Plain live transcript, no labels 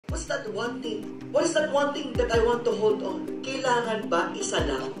What's that one thing? What is that one thing that I want to hold on? Kailangan ba isa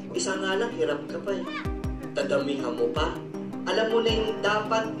lang? Isa nga lang, hirap ka pa eh. Dadamihan mo pa. Alam mo na yung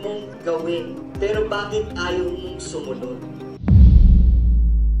dapat mong gawin, pero bakit ayaw mong sumunod?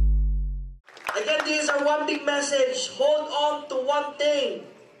 Again, this is our one thing message. Hold on to one thing.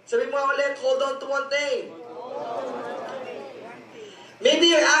 Sabi mo ulit, hold on to one thing. Maybe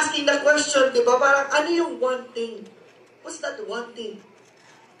you're asking the question, di ba? Parang, ano yung one thing? What's that one thing?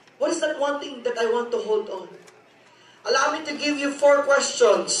 What is that one thing that I want to hold on? Allow me to give you 4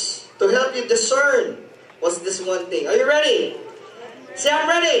 questions to help you discern what's this one thing. Are you ready? Say, I'm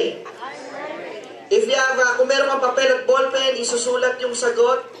ready. If you have, kung meron kang papel at ballpen, isusulat yung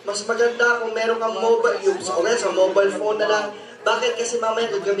sagot. Mas maganda kung meron kang mobile, okay, sa mobile phone na lang. Bakit? Kasi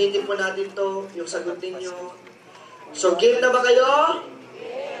mamaya gagamitin po natin to, yung sagot ninyo. So, game na ba kayo?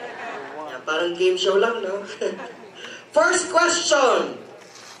 Yeah, parang game show lang, no? First question.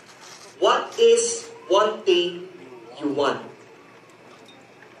 What is one thing you want?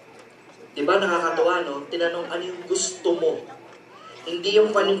 Diba nakakatawa, no? Tinanong, ano yung gusto mo? Hindi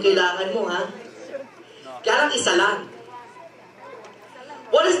yung paano yung kailangan mo, ha? Kaya lang isa lang.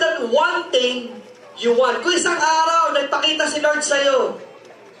 What is that one thing you want? Kung isang araw, nagpakita si Lord sa'yo.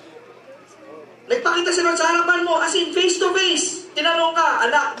 Nagpakita si Lord sa harapan mo, as in face to face. Tinanong ka,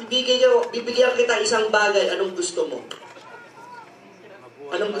 anak, bibigyan kita isang bagay, anong gusto mo?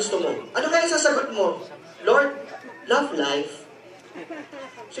 Anong gusto mo? Ano kaya sasagot mo? Lord, love life.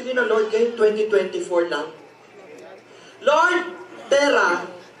 Sige na, Lord, ngayon 2024 lang. Lord, pera.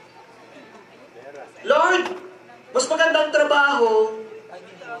 Lord, mas magandang trabaho.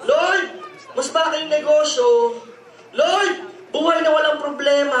 Lord, mas malaking negosyo. Lord, buhay na walang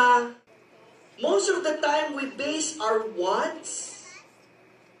problema. Most of the time, we base our wants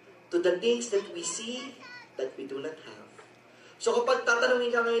to the things that we see that we do not have. So kapag tatanungin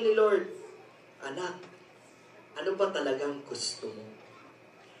ka ngayon ni Lord, anak, ano ba talagang gusto mo?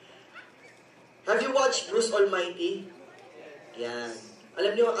 Have you watched Bruce Almighty? Yan.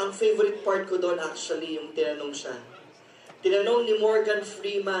 Alam niyo, ang favorite part ko doon actually, yung tinanong siya. Tinanong ni Morgan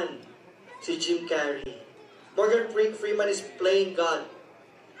Freeman, si Jim Carrey. Morgan Freeman is playing God,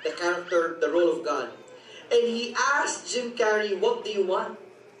 the character, the role of God. And he asked Jim Carrey, what do you want?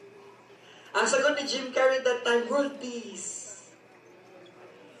 Ang sagot ni Jim Carrey that time, world peace.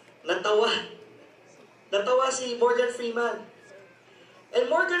 Natawa si Morgan Freeman. And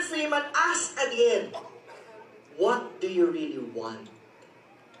Morgan Freeman asked at the end, what do you really want?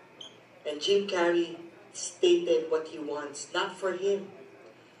 And Jim Carrey stated what he wants, not for him,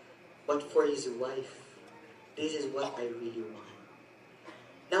 but for his wife. This is what I really want.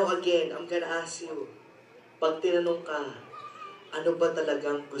 Now again, I'm gonna ask you, pag tinanong ka, ano ba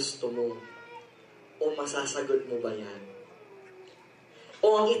talagang gusto mo? O masasagot mo ba yan?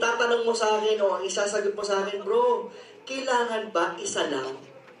 O ang itatanong mo sa akin, o ang isasagot mo sa akin, bro, kailangan ba isa lang?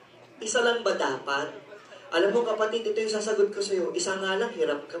 Isa lang ba dapat? Alam mo kapatid, ito yung sasagot ko sa'yo, isa nga lang,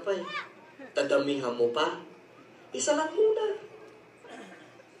 hirap ka pa eh. Dadamihan mo pa. Isa lang muna.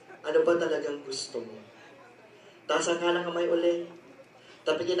 Ano ba talagang gusto mo? Taas ang kanang kamay ulit.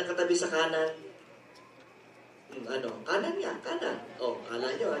 Tapigin na katabi sa kanan. Kanan niya, kanan. O,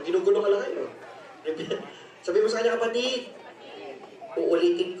 kala nyo, ginugulo ka lang kayo. Sabi mo sa kanya, kapatid,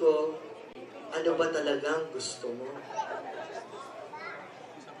 uulitin ko, ano ba talagang gusto mo?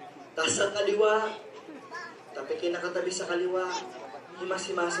 Taas ang kaliwa, tapikin na katabi sa kaliwa,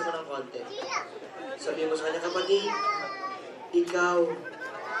 himas-himasa mo ng konti. Sabi mo sa kanya, kapatid, ikaw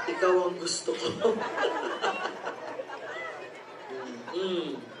ang gusto ko.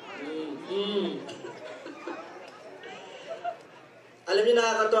 Alam niyo,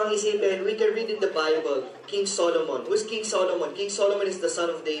 nakakatuwang isipin, we can read in the Bible, King Solomon. Who's King Solomon? King Solomon is the son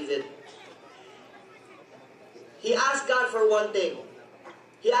of David. He asked God for one thing.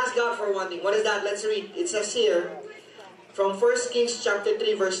 What is that? Let's read. It says here, from 1 Kings chapter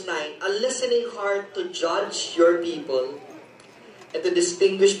 3, verse 9, a listening heart to judge your people and to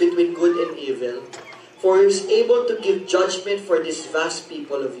distinguish between good and evil, for he is able to give judgment for this vast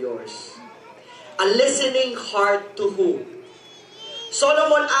people of yours. A listening heart to who?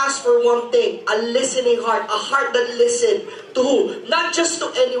 Solomon asked for one thing, a listening heart, a heart that listened to who? Not just to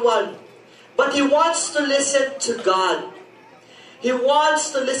anyone, but he wants to listen to God. He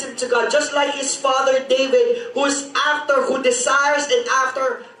wants to listen to God, just like his father David, who desires and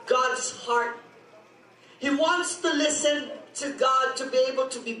after God's heart. He wants to listen to God to be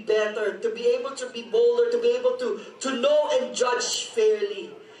able to be better, to be able to be bolder, to be able to know and judge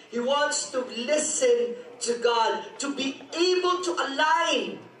fairly. He wants to listen to God, to be able to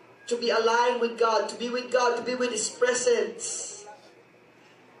align with God, to be with God, to be with His presence.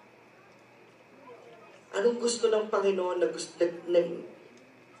 Anong gusto ng Panginoon na gusto,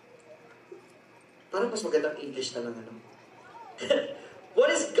 parang mas magandang English na lang, ano? What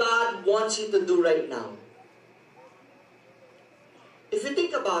is God wants you to do right now? If you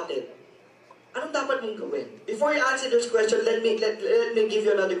think about it, anong dapat mong gawin? Before you answer this question, let me give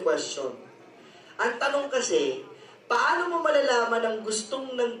you another question. Ang tanong kasi, paano mo malalaman ang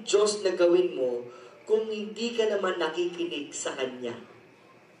gustong ng Diyos na gawin mo kung hindi ka naman nakikinig sa Kanya?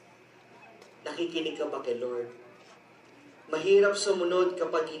 Nakikinig ka ba kay Lord? Mahirap sumunod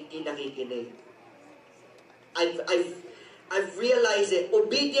kapag hindi nakikinig. I've realized it.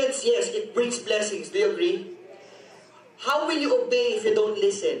 Obedience, yes, it brings blessings. Do you agree? How will you obey if you don't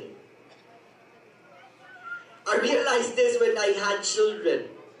listen? I realized this when I had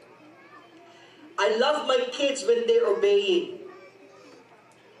children. I love my kids when they're obeying.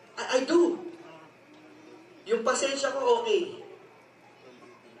 I do. Yung pasensya ko, okay.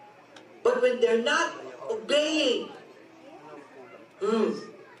 But when they're not obeying,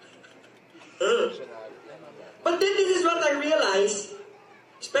 But then this is what I realized,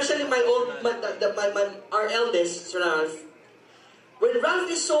 especially our eldest, Ralph. When Ralph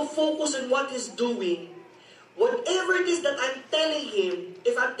is so focused on what he's doing, whatever it is that I'm telling him,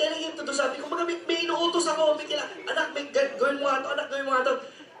 if I'm telling him to do something, kung may inuutos ako, anak, gawin mo ito, anak, gawin mo ito.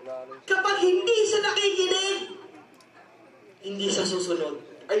 Kapag hindi siya nakikinig, hindi siya susunod.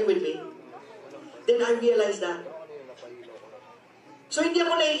 Are you with me? Then I realized that. So hindi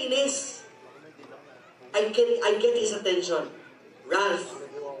ako naiinis. I get his attention. Ralph.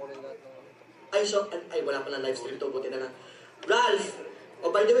 Wala pa lang live stream to. Buti na lang. Ralph.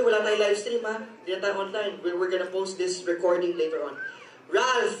 Oh, by the way, wala tayong live stream, ha? Hindi na tayo online. We're gonna post this recording later on.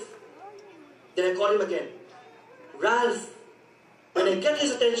 Ralph. Then I call him again. Ralph. When I get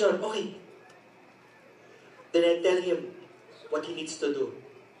his attention, okay. Then I tell him what he needs to do.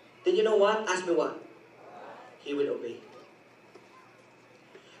 Then you know what? Ask me what? He will obey.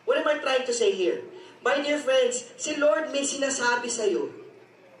 What am I trying to say here? My dear friends, si Lord may sinasabi sa'yo.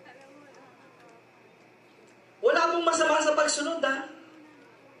 Wala mong masama sa pagsunod, ha?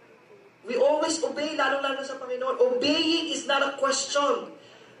 We always obey, lalo-lalo sa Panginoon. Obeying is not a question.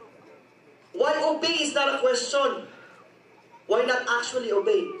 Why obey is not a question? Why not actually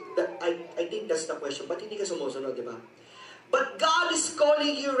obey? I think that's the question. Ba't hindi ka sumusunod, di ba? But God is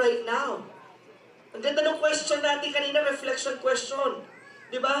calling you right now. Ang ganda ng question natin kanina, reflection question.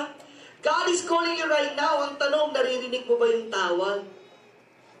 Di ba? God is calling you right now. Ang tanong, naririnig mo ba yung tawag?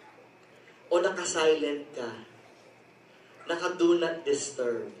 O naka-silent ka? Naka-do not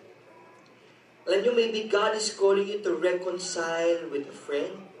disturb? Alam nyo, maybe God is calling you to reconcile with a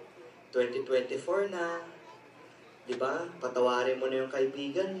friend. 2024 na. Diba? Patawarin mo na yung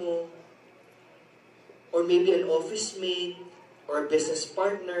kaibigan mo. Or maybe an office mate. Or a business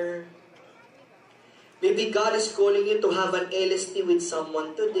partner. Maybe God is calling you to have an LST with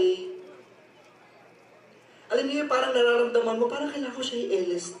someone today. Alam niyo, parang nararamdaman mo, parang kailangan ko siya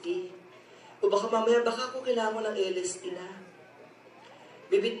yung LST. O baka mamaya, baka ako kailangan mo ng LST na.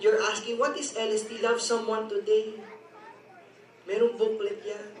 Maybe you're asking, what is LST? Love someone today. Merong booklet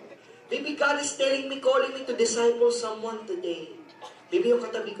yan. Maybe God is telling me, calling me to disciple someone today. Maybe yung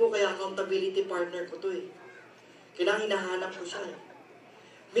katabi ko, kaya accountability partner ko to eh. Kailangan hinahanap ko siya eh.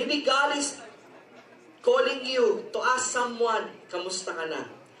 Maybe God is calling you to ask someone, kamusta ka na?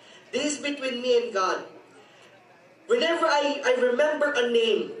 This is between me and God. Whenever I remember a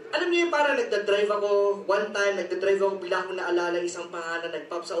name, alam niyo yung parang nagdadrive ako, one time, nagdadrive ako, bila akong naalala isang pangalan,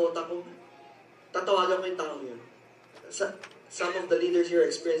 nagpop sa utak ko, tatawagan ko yung taong yun. Some of the leaders here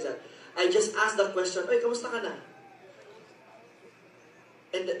experience that. I just ask that question, ay, kamusta ka na?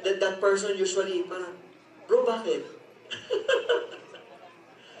 And that person usually, parang, bro, bakit?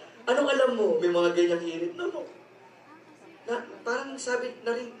 Anong alam mo? May mga ganyang hirit. No. Parang sabi,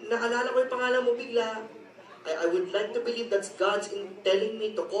 naalala ko yung pangalan mo bigla. I would like to believe that's God's in telling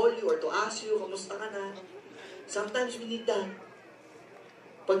me to call you or to ask you, kamusta ka na? Sometimes we need that.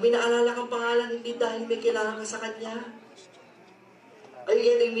 Pag may naalala kang pangalan, hindi dahil may kailangan ka sa Kanya. Are you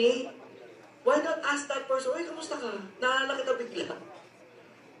getting me? Why not ask that person, oy, kamusta ka? Naalala kita bigla.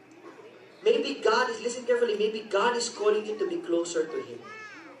 Maybe God is, listen carefully, maybe God is calling you to be closer to Him.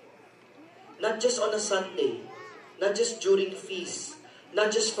 Not just on a Sunday, not just during feast, not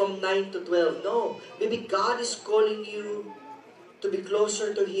just from 9 to 12. No. Maybe God is calling you to be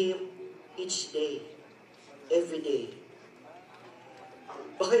closer to Him each day. Every day.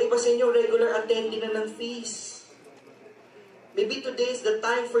 Baka iba sa inyo, regular attendee na ng feast. Maybe today is the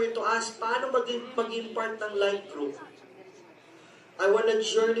time for you to ask, paano maging part ng life group? I want to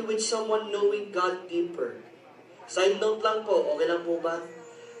journey with someone knowing God deeper. Side note lang po, okay lang po ba?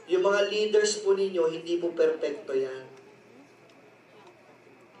 Yung mga leaders po ninyo, hindi po perfecto yan.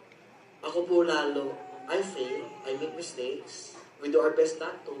 Ako po lalo, I fail, I make mistakes. We do our best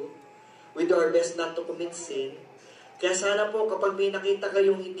not to. We do our best not to commit sin. Kaya sana po, kapag may nakita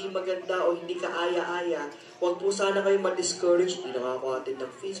kayong hindi maganda o hindi kaaya-aya, huwag po sana kayong ma-discourage. Hindi nakakaatid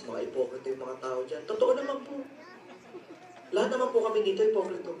ng feast, mga ipokrito yung mga tao dyan. Totoo naman po. Lahat naman po kami dito,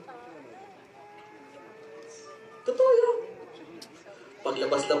 ipokrito. Totoo yun.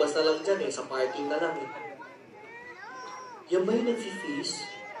 Paglabas-labas na lang dyan sa parking na lang Yan ba yung nag-feast?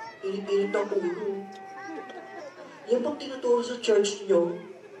 Pilit-pilit ng ulo. Yan bang tinuturo sa church nyo?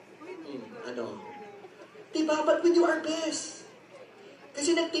 Ano? Diba? But we do our best.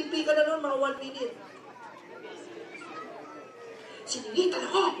 Kasi nagtimpi ka na noon mga 1 minute. Siningita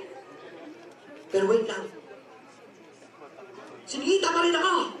ako! Pero wait lang. Siningita pa rin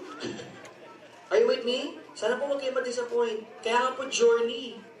ako! Are you with me? Sana po huwag kayo ma-disappoint. Kaya nga po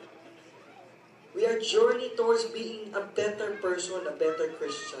journey. We are journey towards being a better person, a better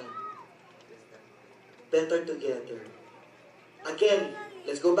Christian. Better together. Again,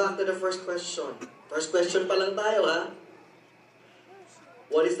 let's go back to the first question. First question pa lang tayo, ha?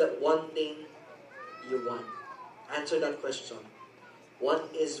 What is that one thing you want? Answer that question. What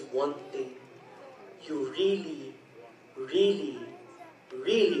is one thing you really, really,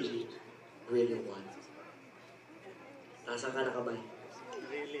 really, really want? Nasaan ka na kamay?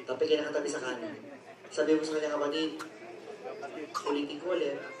 Tapi ka nakatabi sa kanan. Sabi mo sa kanya, kapatid, ulitin ko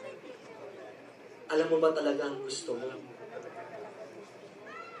ulit. Alam mo ba talaga ang gusto mo?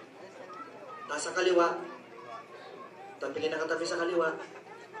 Nasa kaliwa. Tapi ka nakatabi sa kaliwa.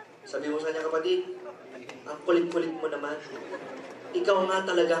 Sabi mo sa kanya, kapatid, ang kulit-kulit mo naman. Ikaw nga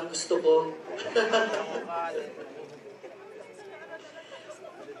talaga ang gusto ko.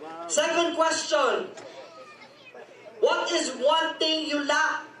 Second question. What is one thing you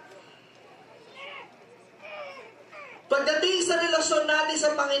lack? Pagdating sa relasyon natin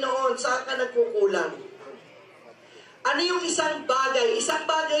sa Panginoon, saan ka nagkukulang? Ano yung isang bagay? Isang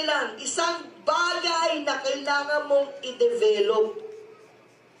bagay lang. Isang bagay na kailangan mong i-develop.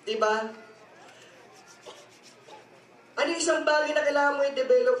 Diba? Ano yung isang bagay na kailangan mong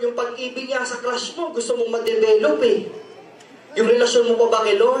i-develop? Yung pag-ibig niya sa crush mo, gusto mong ma-develop Yung relasyon mo pa ba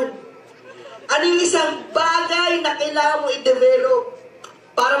kay Lord? Ano yung isang bagay na kailangan mong i-develop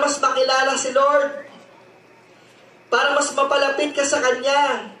para mas makilala si Lord? Para mas mapalapit ka sa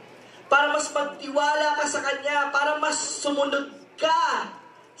Kanya? Para mas magtiwala ka sa Kanya? Para mas sumunod ka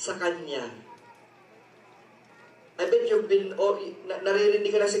sa Kanya? I bet you've been, naririnig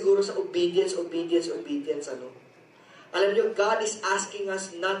ka na siguro sa obedience, ano? Alam niyo, God is asking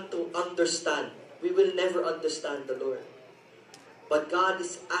us not to understand. We will never understand the Lord. But God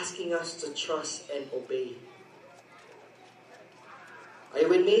is asking us to trust and obey. Are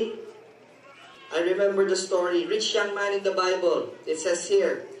you with me? I remember the story. Rich young man in the Bible. It says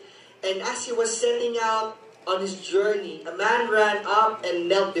here, and as he was setting out on his journey, a man ran up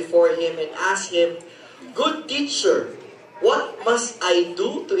and knelt before him and asked him, "Good teacher, what must I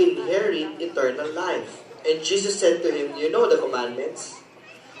do to inherit eternal life?" And Jesus said to him, "You know the commandments.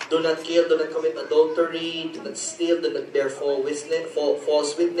 Do not kill, do not commit adultery, do not steal, do not bear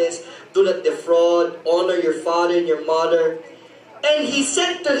false witness, do not defraud, honor your father and your mother." And he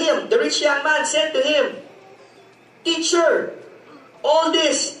said to him, the rich young man said to him, "Teacher, all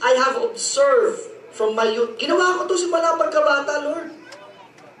this I have observed from my youth." Ginawa ko to simula pagkabata, Lord.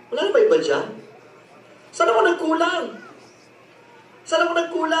 Wala na ba iba dyan? Saan ako nagkulang? Saan ako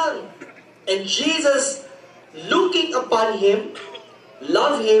nagkulang? And Jesus, looking upon him,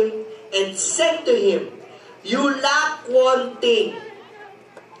 loved him, and said to him, "You lack one thing.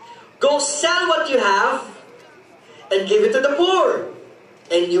 Go sell what you have, and give it to the poor,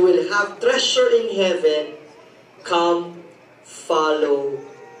 and you will have treasure in heaven. Come, follow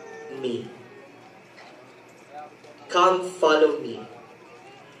me." Come, follow me.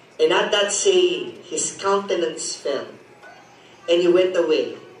 And at that saying, his countenance fell, and he went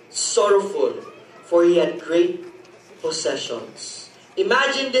away, sorrowful, for he had great possessions.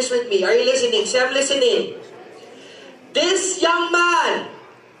 Imagine this with me. Are you listening? Say, I'm listening. This young man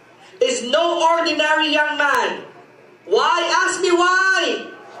is no ordinary young man. Why? Ask me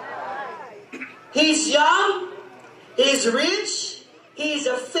why. He's young. He's rich. He's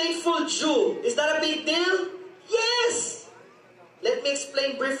a faithful Jew. Is that a big deal? Yes. Let me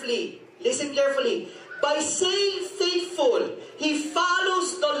explain briefly. Listen carefully. By saying faithful, he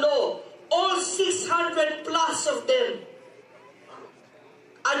follows the law. All 600 plus of them.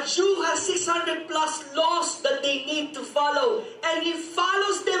 A Jew has 600 plus laws that they need to follow. And he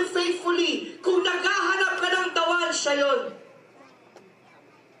follows them faithfully. Kung naghahanap ka ng tawan, siya yun.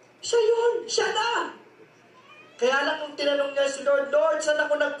 Siya yun, siya na. Kaya lang nung tinanong niya si Lord, Lord, saan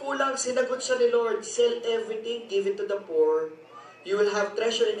ako nagkulang? Sinagot siya ni Lord, sell everything, give it to the poor. You will have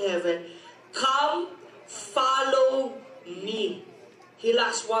treasure in heaven. Come, follow me. He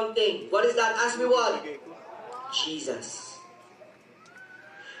lacks one thing. What is that? Ask me what? Jesus.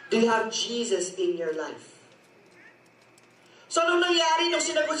 Do you have Jesus in your life? So, anong nangyari nung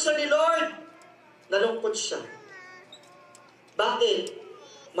sinagot siya ni Lord? Nalungkot siya. Bakit?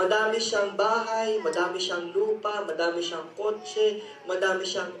 Madami siyang bahay, madami siyang lupa, madami siyang kotse, madami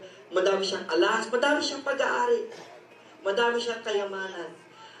siyang alas, madami siyang pag-aari, madami siyang kayamanan.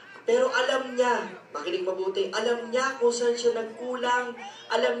 Pero alam niya, makinig mabuti, alam niya kung saan siya nagkulang,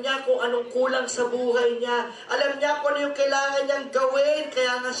 alam niya kung anong kulang sa buhay niya, alam niya kung ano yung kailangan niyang gawin,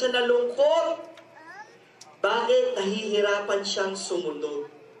 kaya nga siya nalungkot. Bakit nahihirapan siyang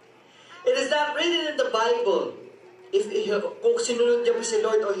sumunod? It is not written in the Bible kung sinunod niya po si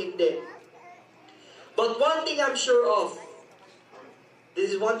Lord o hindi. But one thing I'm sure of,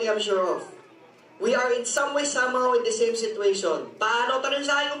 this is one thing I'm sure of, we are in some way, somehow in the same situation. Paano? Tanong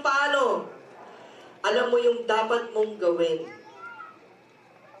sa akin kung paano. Alam mo yung dapat mong gawin.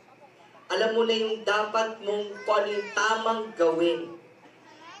 Alam mo na yung dapat mong, kung ano yung tamang gawin.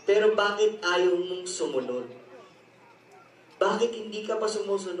 Pero bakit ayaw mong sumunod? Bakit hindi ka pa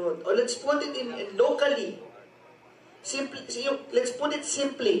sumusunod? Or let's put it in locally. Let's put it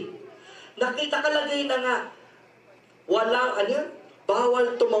simply. Nakita kalagay na nga, walang,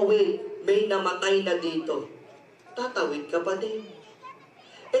 bawal tumawid, may namatay na dito. Tatawid ka pa din.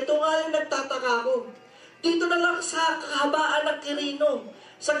 Ito nga yung nagtataka ko. Dito na lang sa kahabaan ng Quirino,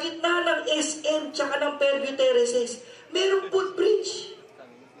 sa gitna ng SM tsaka ng Fairview Terraces, merong footbridge.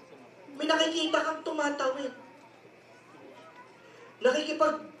 May nakikita kang tumatawid.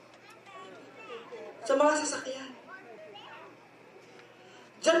 Nakikipag sa mga sasakyan.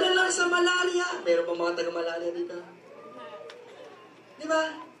 Diyan na lang sa malaria. Meron pa mga taga-malaria dito. Di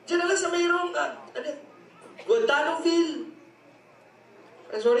ba? Diyan na lang sa mayroong, Guadanoville.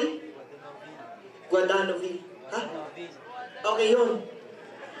 Sorry? Guadanoville. Ha? Okay, yun.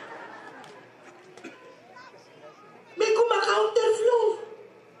 May kuma-counterflow.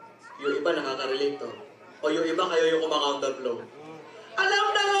 Yung iba nakaka-relate to. O yung iba kayo yung kuma-counterflow. Alam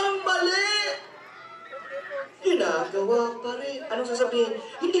na ang mali! Ginagawa pa rin. Anong sasabihin?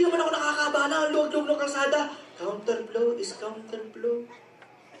 Hindi naman ako nakakabala ang loob-loob ng kalsada. Counterflow is counterflow.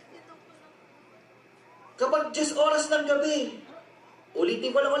 Kapag 10 oras ng gabi,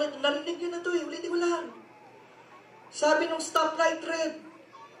 ulitin ko lang ulit. Narinig nyo na to eh. Ulitin ko lang. Sabi nung stoplight red.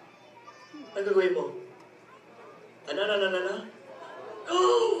 Ang gagawin mo? Ano? Go!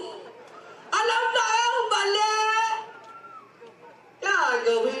 Alam na ang mali!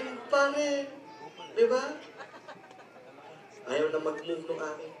 Gagawin pa rin. Diba? Ayaw na mag-move nung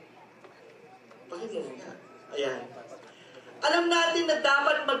akin. Paki-move nga. Ayan. Alam natin na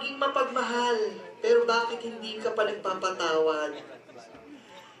dapat maging mapagmahal, pero bakit hindi ka pa nagpapatawad?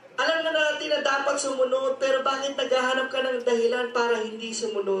 Alam na natin na dapat sumunod, pero bakit naghahanap ka ng dahilan para hindi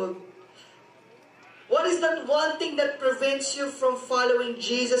sumunod? What is that one thing that prevents you from following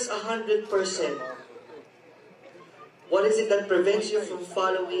Jesus 100%? What is it that prevents you from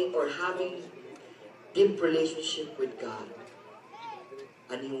following or having deep relationship with God?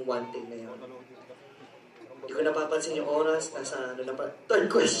 Ano yung one thing na yun? Hindi ko napapansin yung oras. Nasa ano na pa?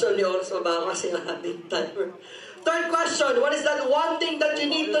 Third question yung oras. Mababa kasi ang ating timer. Third question. What is that one thing that you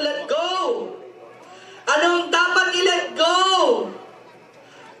need to let go? Anong dapat i-let go?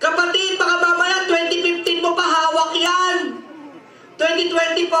 Kapatid, baka mamaya 2015 mo pa hawak yan.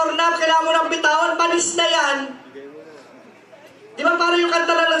 2024 na, kailangan mo ng bitawan, panis na yan. Di ba parang yung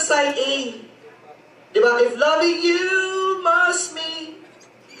kanta lang ng side A? Di ba? If loving you must mean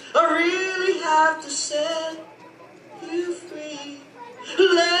I really have to set you free.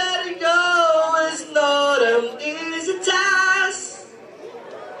 Letting go is not an easy task.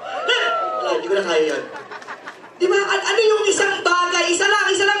 Wala, hindi ko na kaya yun. Di ba? Ano yung isang bagay? Isa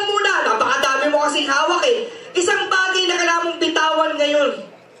lang muna. Napakadami mo kasing hawak eh. Isang bagay na kailangan mong bitawan ngayon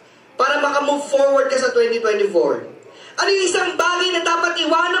para makamove forward ka sa 2024. Ano yung isang bagay na dapat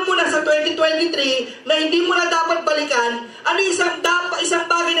iwanan mo na sa 2023 na hindi mo na dapat balikan? Ano yung isang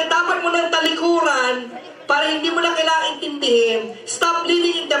bagay na dapat mo nang talikuran para hindi mo na kailangang intindihin? Stop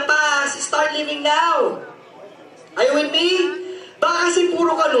living in the past. Start living now. Are you with me? Baka kasi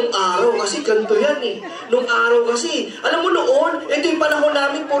puro ka nung araw kasi ganito yan eh. Nung araw kasi. Alam mo noon, ito yung panahon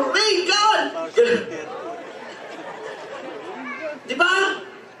namin puro, hey God! Diba?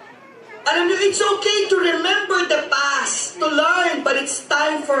 Alam niyo, it's okay to remember the past, to learn, but it's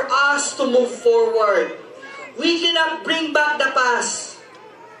time for us to move forward. We cannot bring back the past.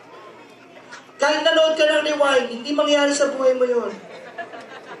 Kahit nanood ka ng rewind, hindi mangyayari sa buhay mo yun.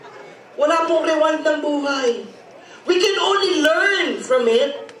 Wala pong rewind ng buhay. We can only learn from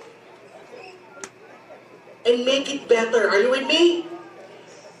it and make it better. Are you with me?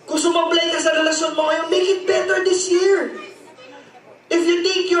 Kung sumablay ka sa relasyon mo ngayon, make it better this year. If you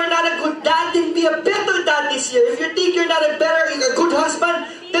think you're not a good dad, then be a better dad this year. If you think you're not a good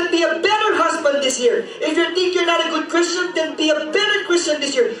husband, then be a better husband this year. If you think you're not a good Christian, then be a better Christian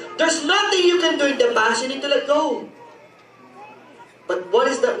this year. There's nothing you can do in the past. You need to let go. But what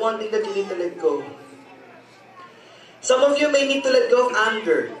is that one thing that you need to let go? Some of you may need to let go of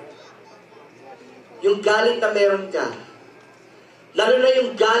anger. Yung galit na meron ka. Lalo na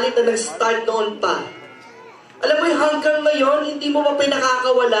yung galit na nag-start noon pa. Alam mo, hanggang ngayon, hindi mo pa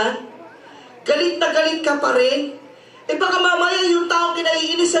pinakakawalan? Galit na galit ka pa rin? Eh baka mamaya yung taong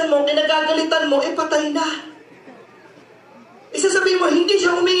kinaiinisan mo, kinagagalitan mo, eh patay na. Isasabihin mo, hindi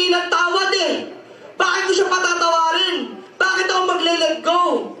siya humingi ng tawad eh. Bakit ko siya patatawarin? Bakit ako magle-let go?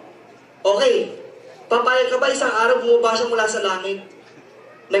 Okay, papayag ka ba isang araw bumaba siya mula sa langit?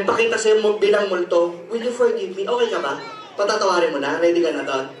 Nagpakita sa'yo mo bilang multo, will you forgive me? Okay ka ba? Patatawarin mo na? Ready ka na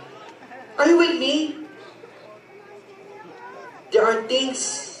doon? Are you with me? There are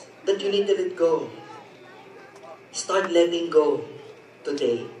things that you need to let go. Start letting go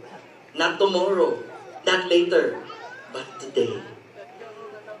today. Not tomorrow, not later, but today.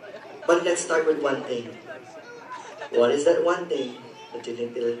 But let's start with one thing. What is that one thing that you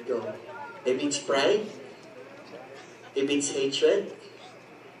need to let go? Maybe it's pride. Maybe it's hatred.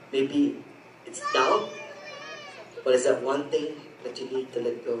 Maybe it's doubt. What is that one thing that you need to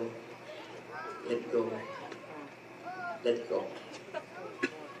let go? Let go. Let go.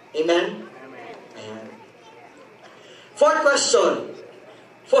 Amen? Amen. Fourth question.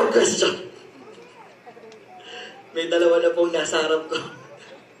 May dalawa na pong nasa harap ko.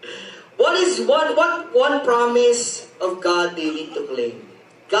 What one promise of God do you need to claim?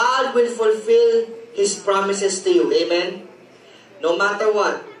 God will fulfill His promises to you. Amen? No matter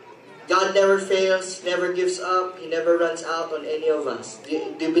what. God never fails, never gives up, He never runs out on any of us. Do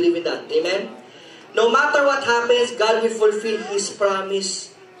you believe in that? Amen? No matter what happens, God will fulfill His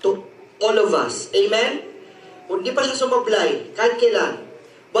promise to all of us. Amen? Hindi pa siya sumablay, kahit kailan.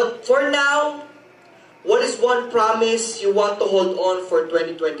 But for now, what is one promise you want to hold on for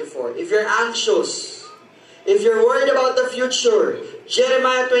 2024? If you're anxious, if you're worried about the future,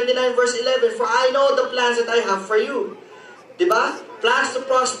 Jeremiah 29 verse 11, for I know the plans that I have for you. Diba? Plans to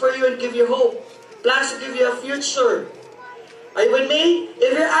prosper you and give you hope. Plans to give you a future. Are you with me?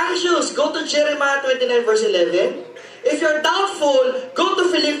 If you're anxious, go to Jeremiah 29 verse 11. If you're doubtful, go to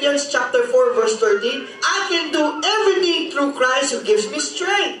Philippians chapter 4 verse 13. I can do everything through Christ who gives me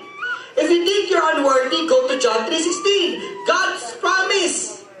strength. If you think you're unworthy, go to John 3:16. God's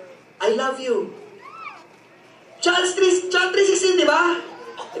promise. I love you. John 3:16, di ba?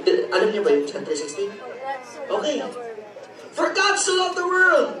 Alam niyo ba yung John 3:16? Okay. For God so loved the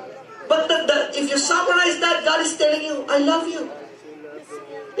world. But if you summarize that, God is telling you, I love you.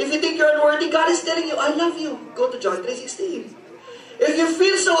 If you think you're unworthy, God is telling you, I love you. Go to John 3:16. If you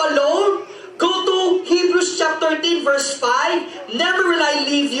feel so alone, go to Hebrews chapter 13 verse 5. Never will I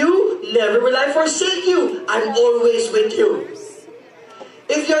leave you, never will I forsake you. I'm always with you.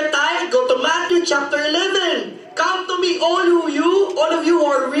 If you're tired, go to Matthew chapter 11. Come to me, all of you who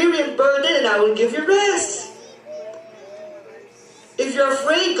are weary and burdened, and I will give you rest. If you're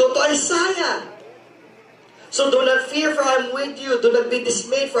afraid, go to Isaiah. So do not fear, for I am with you. Do not be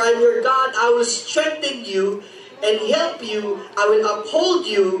dismayed, for I am your God. I will strengthen you and help you. I will uphold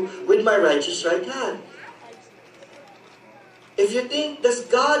you with my righteous right hand. If you think, does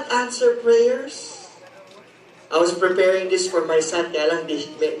God answer prayers? I was preparing this for my son, kaya lang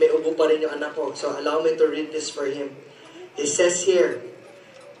may ubo pa rin yung anak ko. So allow me to read this for him. He says here,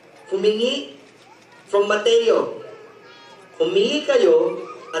 humingi from Mateo, humingi kayo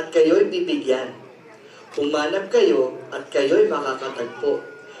at kayo'y bibigyan. Humanap kayo at kayo'y makakatagpo.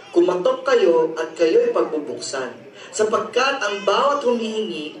 Kumatok kayo at kayo'y pagbubuksan. Sapagkat ang bawat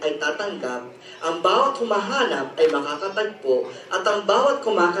humihingi ay tatanggap, ang bawat humahanap ay makakatagpo, at ang bawat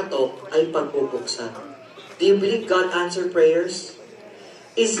kumakatok ay pagbubuksan. Do you believe God answers prayers?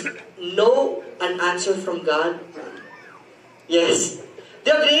 Is no an answer from God? Yes.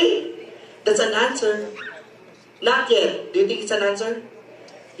 Do you agree? That's an answer. Not yet. Do you think it's an answer?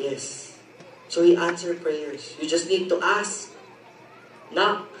 Yes. So He answers prayers. You just need to ask,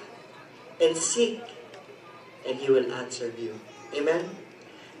 knock, and seek, and He will answer you. Amen?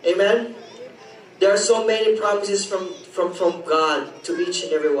 Amen? There are so many promises from God to each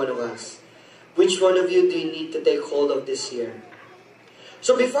and every one of us. Which one of you do you need to take hold of this year?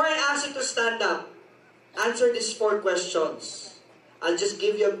 So before I ask you to stand up, answer these 4 questions. I'll just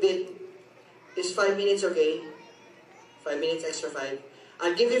give you a bit. Is 5 minutes okay? 5 minutes, extra 5.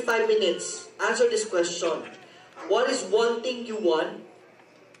 I'll give you 5 minutes. Answer this question. What is one thing you want?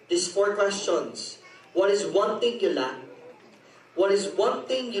 These 4 questions. What is one thing you lack? What is one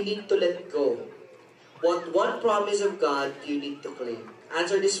thing you need to let go? What one promise of God do you need to claim?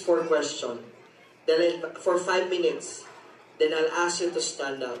 Answer these 4 questions. Then for 5 minutes, then I'll ask you to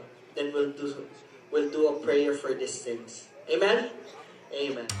stand up. Then we'll do a prayer for these things. Amen?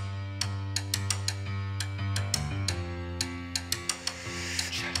 Amen.